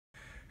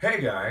Hey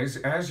guys,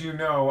 as you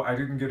know, I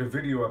didn't get a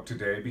video up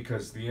today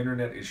because the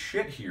internet is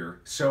shit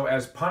here. So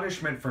as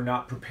punishment for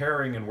not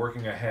preparing and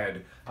working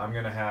ahead, I'm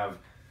gonna have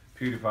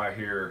PewDiePie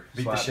here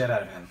Beat the shit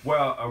out of him.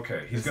 Well,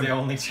 okay. It's the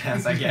only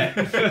chance I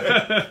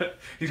get.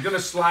 He's gonna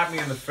slap me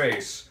in the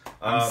face.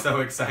 I'm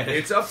so excited.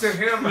 It's up to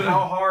him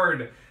how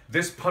hard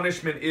this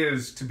punishment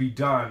is to be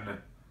done.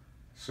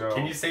 So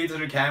can you say to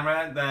the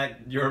camera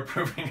that you're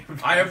approving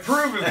of I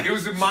approve of it. It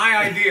was my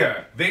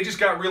idea. They just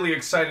got really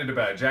excited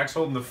about it. Jack's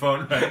holding the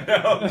phone right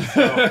now.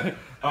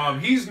 So,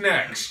 he's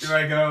next. Do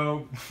I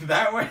go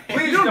that way?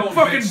 Please You don't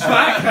fucking bitch.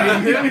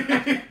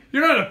 backhand him.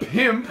 You're not a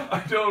pimp. I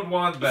don't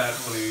want that,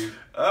 please.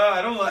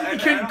 I don't like.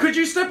 Could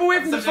you step away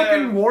from the such a-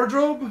 fucking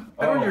wardrobe?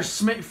 I don't want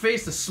Oh. your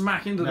face to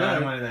smack into No, I that.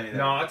 don't want that either.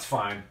 No, it's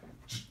fine.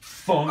 Just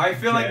funk I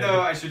feel like dead.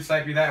 though I should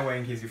slap you that way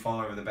in case you fall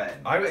over the bed.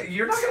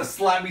 You're not gonna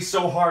slap me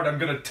so hard I'm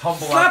gonna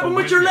tumble out Slap the him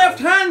with your window. left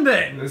hand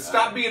then.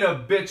 Stop being a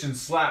bitch and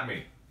slap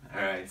me.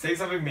 All right, say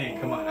something mean.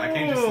 Come on, I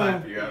can't just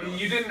slap you.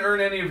 You didn't earn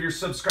any of your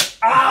subscribers.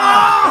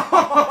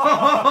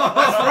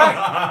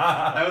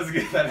 That was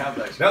good. That helped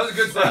actually. That was a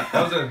good slap.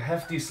 That was a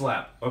hefty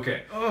slap.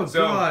 Okay. Oh,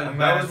 so God.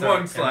 that was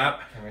one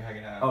slap. Can we hug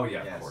it out? Oh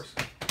yeah, Yes. of course.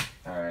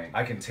 All right.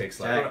 I can take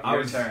slap. Jack, I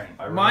your was- turn.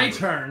 I My remember-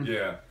 turn.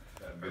 Yeah.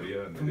 That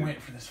video. I've been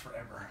waiting for this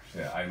forever.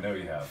 Yeah, I know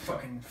you have. So.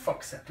 Fucking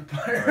fuck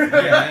Septiplier.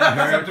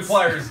 Yeah,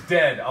 Septiplier is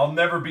dead. I'll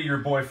never be your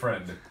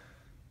boyfriend.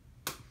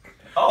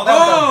 Oh, that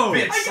was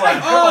a bitch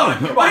slap. Come on,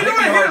 come on, I know hit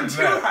me I hit hard him than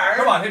too that. hard.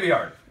 Come on, hit me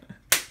hard.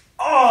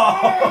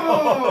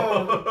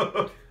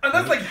 Oh! And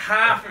that's like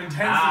half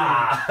intensity.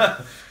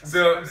 Ah.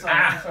 So, I'm sorry.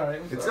 I'm sorry.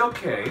 I'm it's sorry.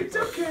 okay. It's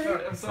okay.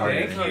 I'm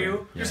sorry. Thank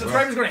you. Your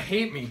subscribers gonna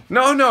hate me.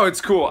 No, it's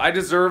cool. I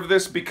deserve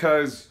this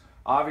because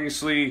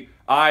obviously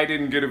I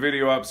didn't get a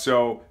video up.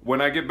 So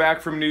when I get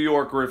back from New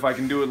York, or if I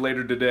can do it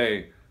later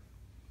today,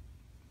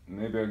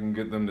 maybe I can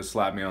get them to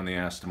slap me on the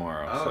ass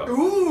tomorrow. So.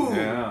 Ooh.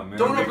 Yeah, man.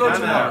 Don't We upload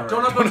can tomorrow. have-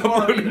 Don't upload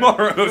tomorrow. either.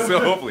 tomorrow. So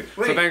hopefully.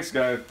 So Wait. thanks,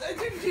 guys.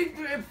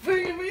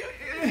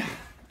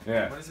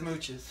 Yeah. What is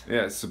mooches?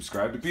 Yeah.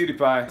 Subscribe to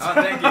PewDiePie. Oh,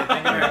 thank you.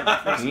 Thank you very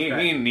much.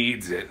 He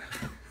needs it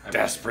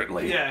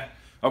desperately. Yeah.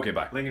 Okay.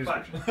 Bye. Link in the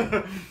Bye.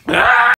 description.